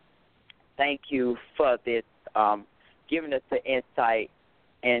thank you for this, giving us the insight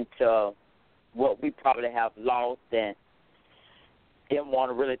into what we probably have lost and didn't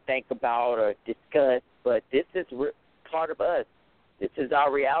want to really think about or discuss. But this is part of us. This is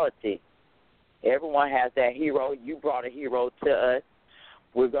our reality. Everyone has that hero. You brought a hero to us.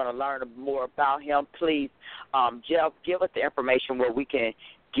 We're going to learn more about him. Please, Jeff, give us the information where we can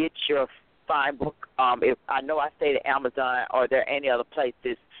get your fine book. If I know I say to Amazon, are there any other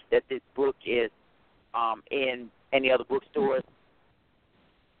places that this book is in any other bookstores?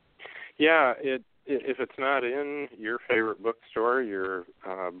 Yeah, if it's not in your favorite bookstore, your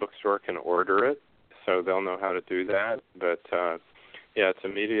bookstore can order it, so they'll know how to do that. But yeah, it's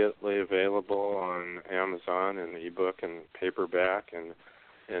immediately available on Amazon in ebook and paperback and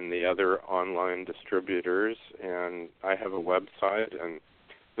the other online distributors. And I have a website, and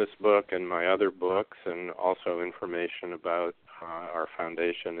this book and my other books, and also information about our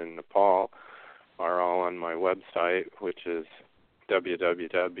foundation in Nepal, are all on my website, which is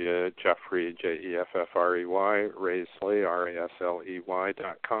www.jeffrey, Jeffrey,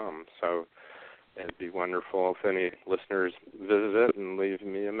 Rasley.com. So it'd be wonderful if any listeners visit it and leave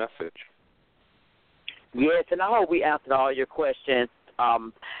me a message. Yes, and I hope we answered all your questions.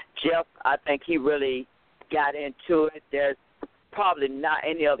 Jeff, I think he really got into it. There's probably not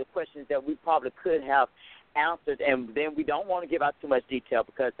any other questions that we probably could have answered, and then we don't want to give out too much detail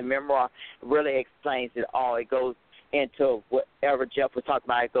because the memoir really explains it all. It goes into whatever Jeff was talking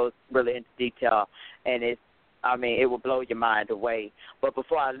about. It goes really into detail, and it will blow your mind away. But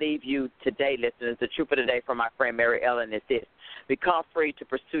before I leave you today, listeners, the truth of the day from my friend Mary Ellen is this: become free to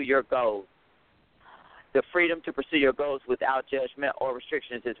pursue your goals. The freedom to pursue your goals without judgment or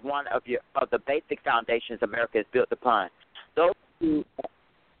restrictions is one of the basic foundations America is built upon. Those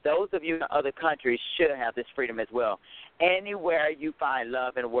those of you in other countries should have this freedom as well. Anywhere you find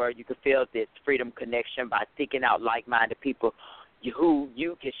love in the world, you can feel this freedom connection by seeking out like-minded people who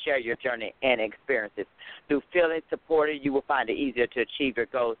you can share your journey and experiences. Through feeling supported, you will find it easier to achieve your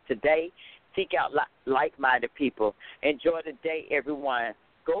goals. Today, seek out like-minded people. Enjoy the day, everyone.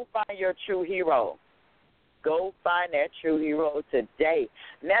 Go find your true hero. Go find that true hero today.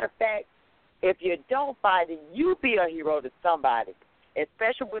 Matter of fact, if you don't find it, you be a hero to somebody.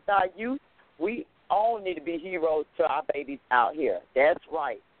 Especially with our youth, we all need to be heroes to our babies out here. That's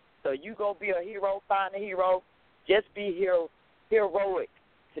right. So you go be a hero, find a hero, just be heroic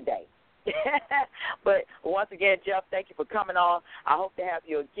today. But once again, Jeff, thank you for coming on. I hope to have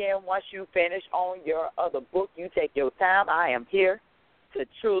you again once you finish on your other book. You take your time. I am here to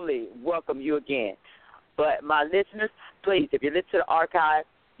truly welcome you again. But my listeners, please, if you listen to the archive,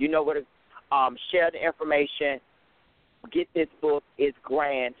 you know where to share the information. Get this book. It's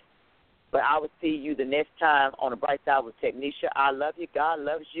grand. But I will see you the next time on The Bright Side with Technisha. I love you. God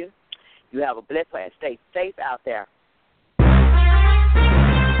loves you. You have a blessed one and stay safe out there.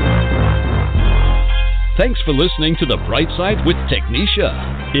 Thanks for listening to The Bright Side with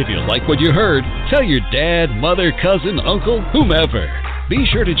Technisha. If you like what you heard, tell your dad, mother, cousin, uncle, whomever. Be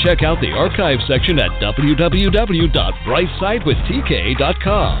sure to check out the archive section at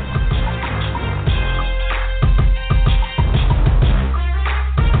www.brightsidewithtk.com.